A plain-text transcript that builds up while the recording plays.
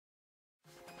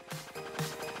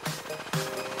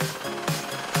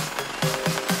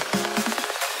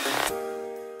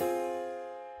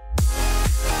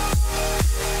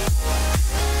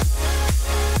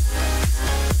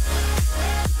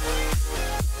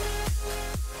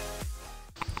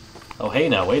Oh, hey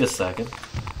now, wait a second.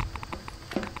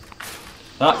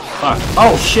 Ah, fuck.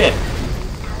 Oh, shit!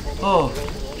 Oh.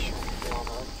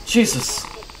 Jesus.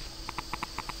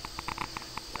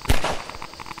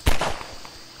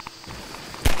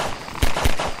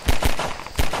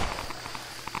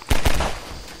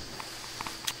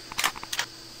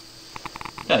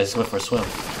 Yeah, I just went for a swim.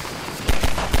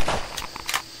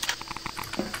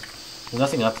 There's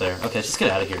nothing up there. Okay, let's just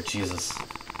get out of here, Jesus.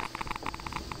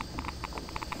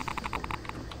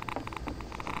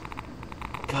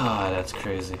 God, that's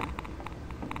crazy.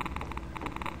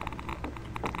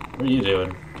 What are you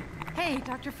doing? Hey,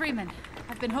 Dr. Freeman.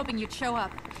 I've been hoping you'd show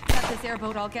up. Got this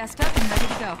airboat all gassed up and ready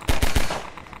to go.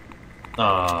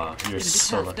 Aw, you're It's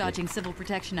so tough lucky. dodging civil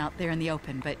protection out there in the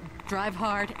open, but drive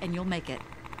hard and you'll make it.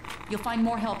 You'll find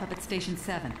more help up at Station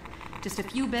 7. Just a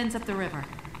few bends up the river.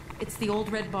 It's the old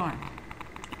red barn.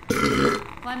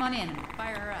 Climb on in.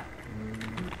 Fire her up.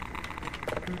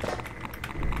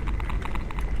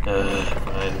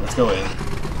 Fine, let's go in.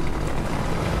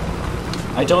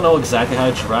 I don't know exactly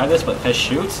how to drive this, but can I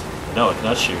shoot? No, it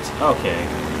cannot shoot. Okay.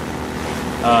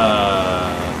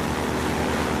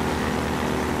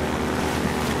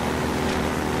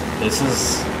 This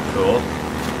is cool.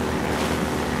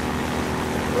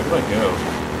 Where do I go?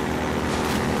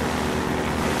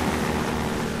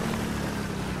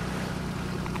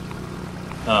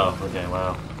 Oh, okay,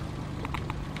 wow.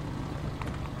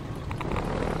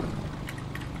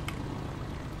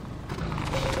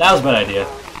 That was a bad idea.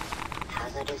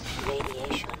 Hazardous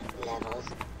radiation levels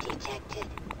detected.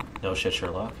 No shit,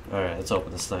 Sherlock. Alright, let's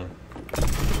open this thing.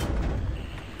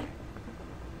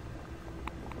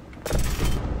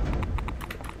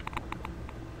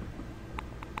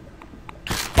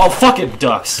 Oh, fucking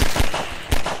ducks!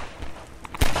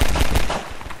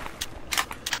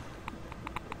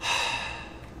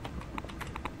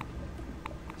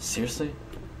 Seriously?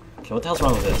 Okay, what the hell's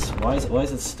wrong with this? Why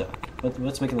is it stuck?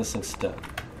 What's making this thing stuck?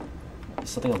 Is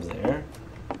something up there?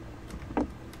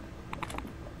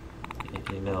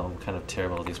 You know, I'm kind of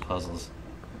terrible at these puzzles.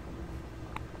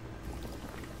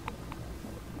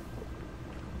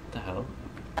 What the hell?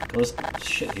 There's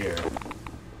shit here.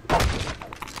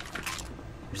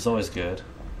 Which is always good.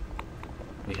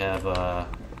 We have, I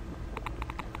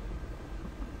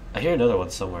hear another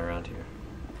one somewhere around here.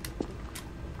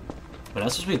 Am I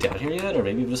not supposed to be down here yet? Or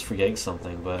maybe I'm just forgetting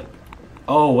something, but...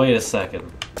 Oh, wait a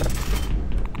second.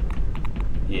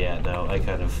 Yeah, no, I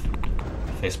kind of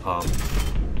facepalm.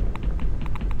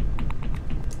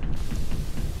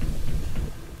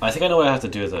 I think I know what I have to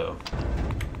do, though.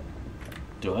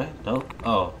 Do I? No?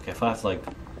 Oh, okay, if I have to, like,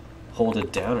 hold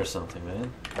it down or something,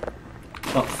 man.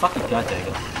 Oh, fucking goddamn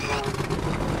it.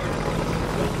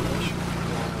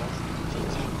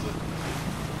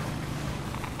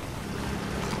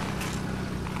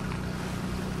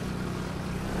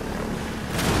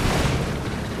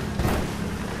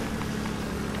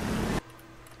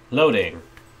 Loading.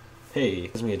 Hey,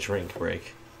 gives me a drink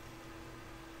break.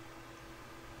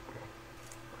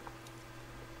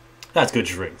 That's good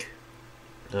drink.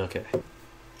 Okay.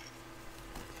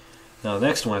 Now the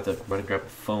next one I have to run and grab a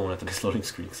phone after this loading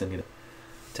screen because I need to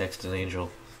text an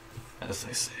angel, as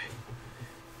I say.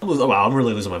 Oh wow, I'm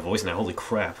really losing my voice now. Holy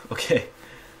crap. Okay.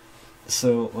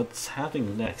 So what's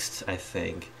happening next, I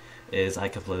think, is I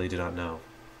completely do not know.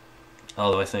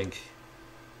 Although I think...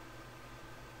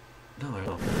 No, I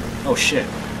don't. Oh shit.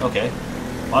 Okay.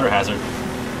 Water hazard.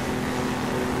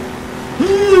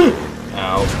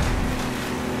 Ow.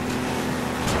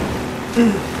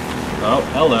 Oh,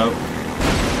 hello.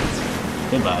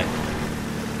 Goodbye.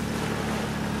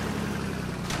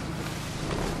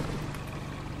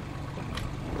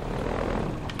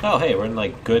 Oh, hey, we're in,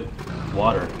 like, good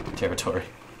water territory.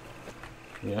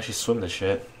 You can actually swim this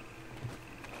shit.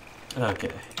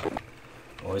 Okay.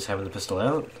 Always having the pistol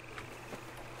out.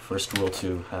 First rule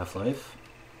to Half-Life.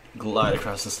 Glide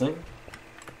across this thing.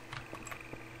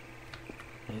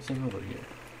 Anything over here?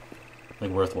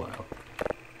 Like, worthwhile.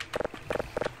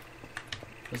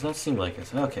 Does not seem like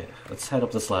it. Okay, let's head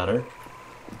up this ladder.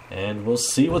 And we'll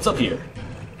see what's up here.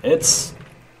 It's...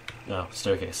 No,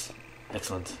 staircase.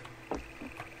 Excellent.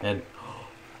 And...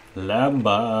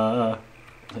 Lamba! I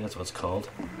think that's what it's called.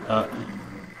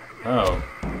 Oh.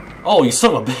 Oh, you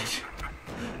son of a bitch!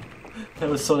 That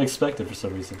was so unexpected for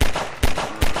some reason.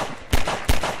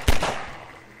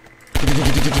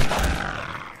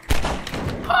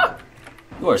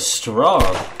 You are strong!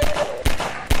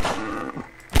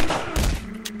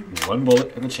 One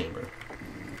bullet in the chamber.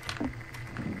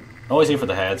 Always aim for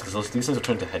the heads, because these things will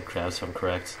turn into head crabs, if I'm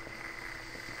correct.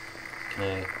 Can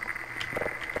I...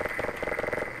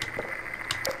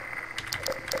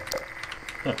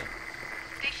 Huh.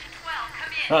 Station 12.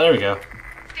 Oh, there we go.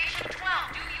 Station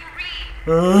 12,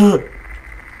 do you read?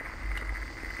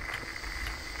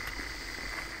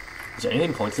 Is there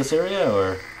anything points this area,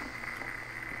 or?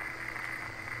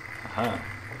 Aha.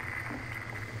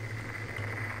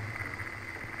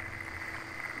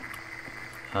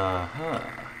 Aha.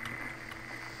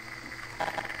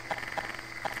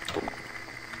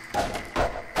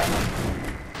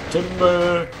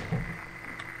 Timber!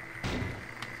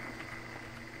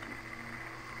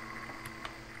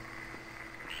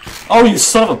 Oh, you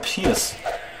son of a penis!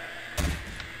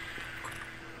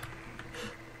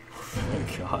 Oh my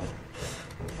god.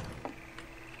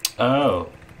 Oh.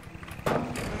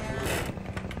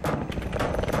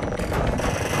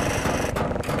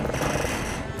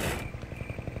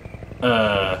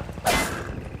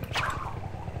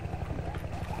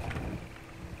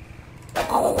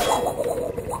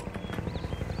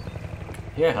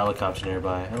 Hear a helicopter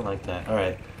nearby. I don't like that.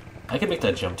 Alright. I can make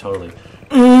that jump totally.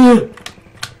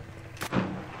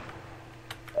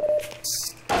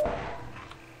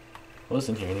 What was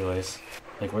in here anyways?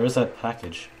 Like, where's that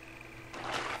package?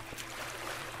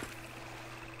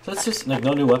 So that's just, like,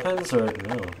 no new weapons, or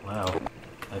no? Wow.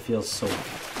 I feel so...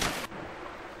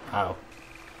 Ow.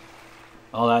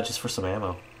 All that just for some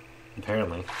ammo.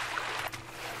 Apparently.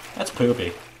 That's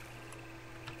poopy.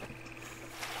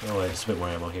 No way, just a bit more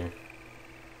ammo here.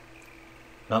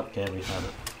 Nope, can't refab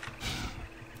it.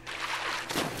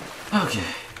 Okay.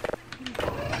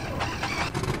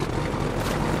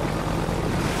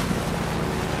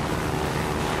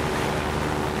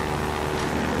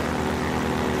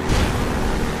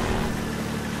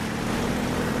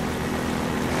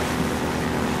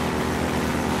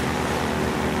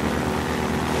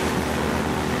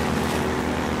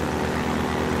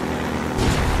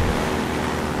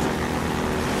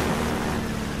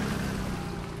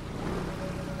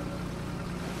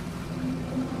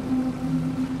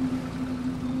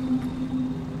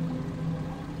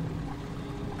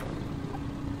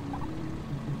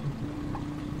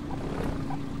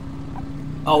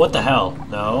 Oh, what the hell?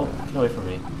 No. Get away from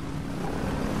me.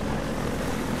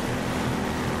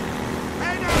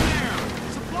 Hey down there!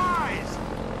 Supplies!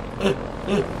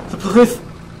 Supplies!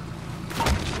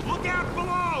 Look out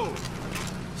below!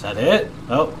 Is that it?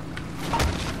 Oh.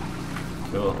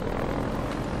 Cool.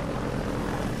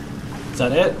 Is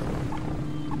that it?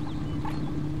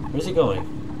 Where's he going?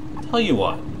 Tell you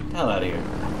what. Get the hell out of here.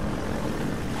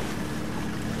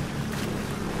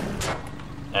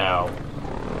 Ow.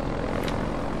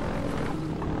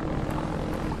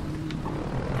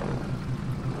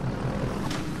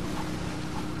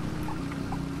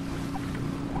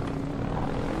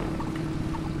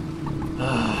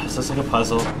 This looks like a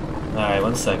puzzle. Alright,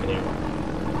 1 second here.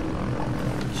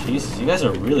 Jesus, you guys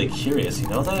are really curious, you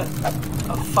know that?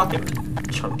 Oh, fucking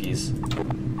chunkies.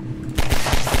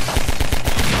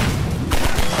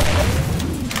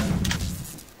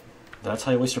 That's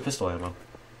how you waste your pistol ammo.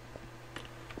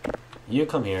 You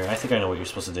come here. I think I know what you're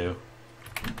supposed to do.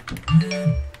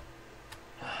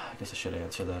 I guess I should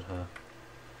answer that, huh?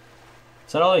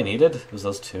 Is that all I needed? Was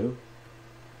those two?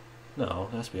 No,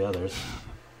 there has to be others.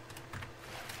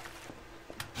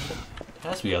 There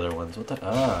has to be other ones. What the?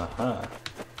 Ah, ha.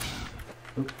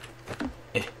 Oop.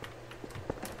 Eh.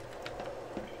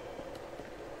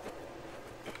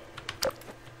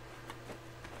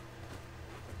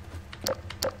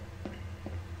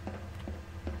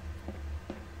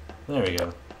 There we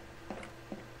go.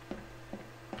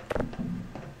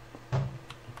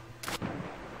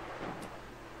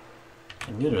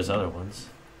 I knew there was other ones.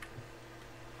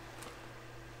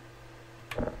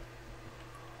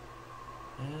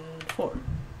 And 4.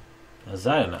 Is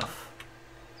that enough?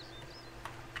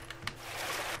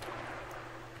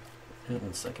 Hang on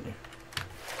 1 second here.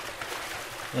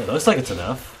 Yeah, it looks like it's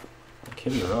enough. I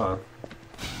could be wrong.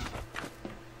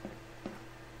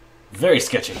 Very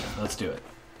sketchy. Let's do it.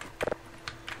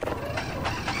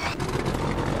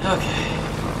 Okay.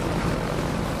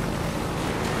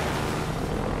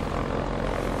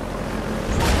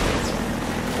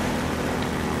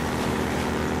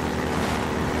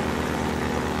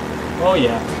 Oh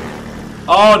yeah.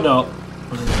 Oh no.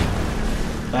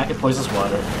 Back in poisonous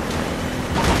water.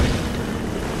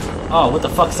 Oh, what the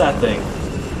fuck's that thing?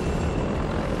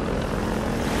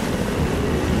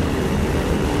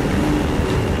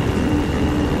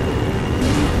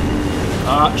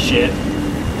 Ah, shit.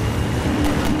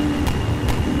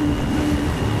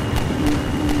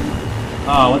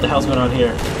 Oh, what the hell's going on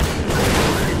here?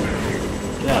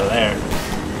 Get out of there.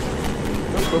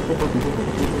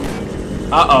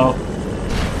 Uh-oh.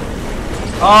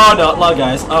 Oh no, log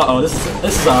guys. Uh-oh, this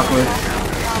is awkward.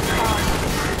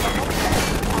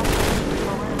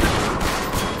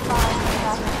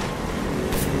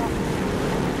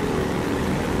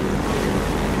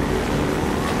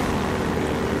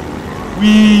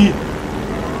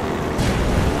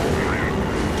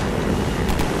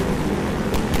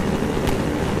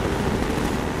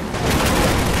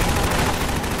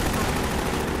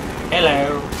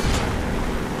 Hello.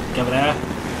 Governor.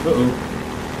 Uh-oh.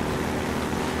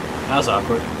 That was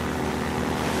awkward.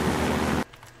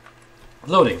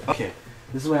 Loading. Okay.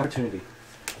 This is my opportunity.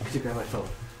 I need to grab my phone.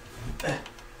 Now,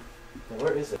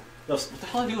 where is it? No, what the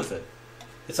hell do I do with it?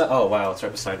 It's not. Oh, wow. It's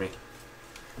right beside me.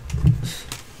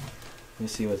 Let me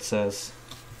see what it says.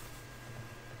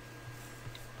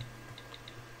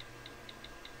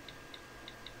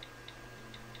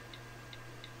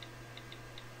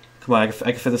 Come on, I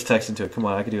can fit this text into it. Come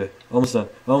on, I can do it. Almost done.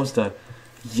 Almost done.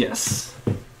 Yes.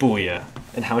 Booyah.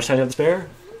 And how much time do I have to spare?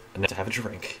 I need to have a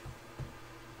drink.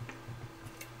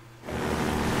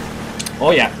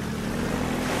 Oh, yeah.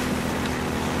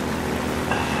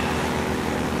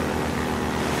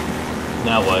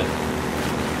 Now what?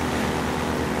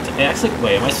 Actually,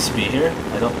 wait, am I supposed to be here?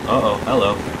 I don't. Uh-oh.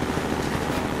 Hello.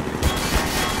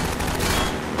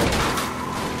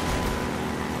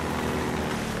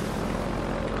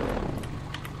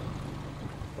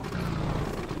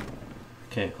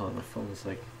 Okay, hold on, my phone's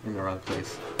like in the wrong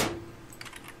place.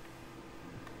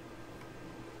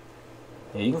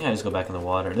 Yeah, you can kind of just go back in the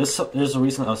water. There's a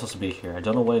reason I was supposed to be here. I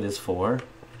don't know what it is for,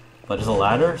 but there's a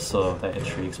ladder, so that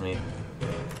intrigues me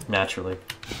naturally.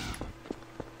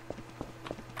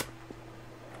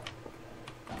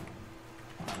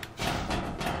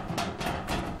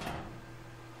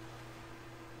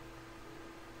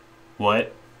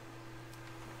 What?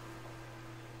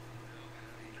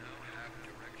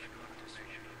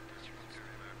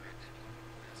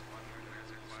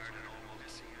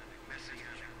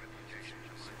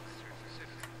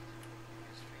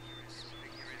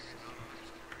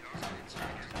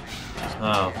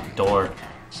 Oh, door.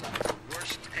 Some of the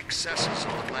worst excesses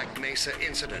of the Black Mesa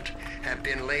incident have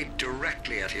been laid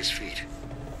directly at his feet.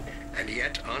 And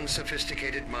yet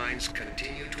unsophisticated minds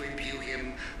continue to imbue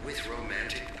him with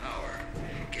romantic power,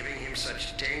 giving him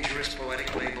such dangerous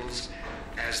poetic labels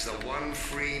as the one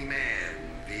free man,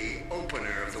 the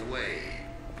opener of the way.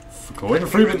 Gordon Let me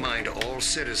Freeman. remind all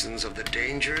citizens of the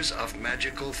dangers of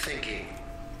magical thinking.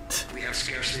 We have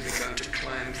scarcely begun to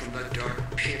climb from the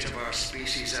dark pit of our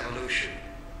species' evolution.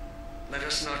 Let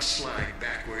us not slide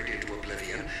backward into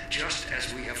oblivion, just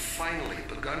as we have finally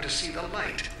begun to see the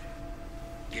light.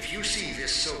 If you see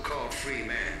this so-called free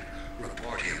man,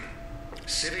 report him.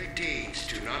 Civic deeds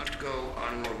do not go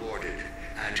unrewarded,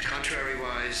 and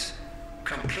contrariwise,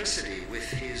 complicity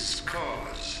with his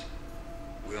cause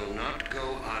will not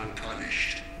go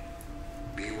unpunished.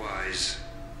 Be wise.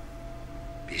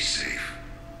 Be safe.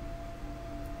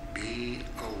 Be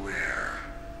aware.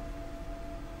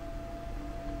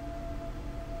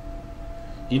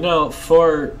 You know,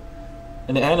 for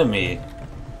an enemy,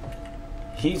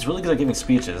 he's really good at giving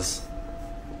speeches.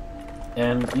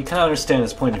 And you kind of understand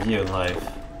his point of view in life.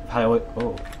 How,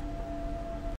 oh.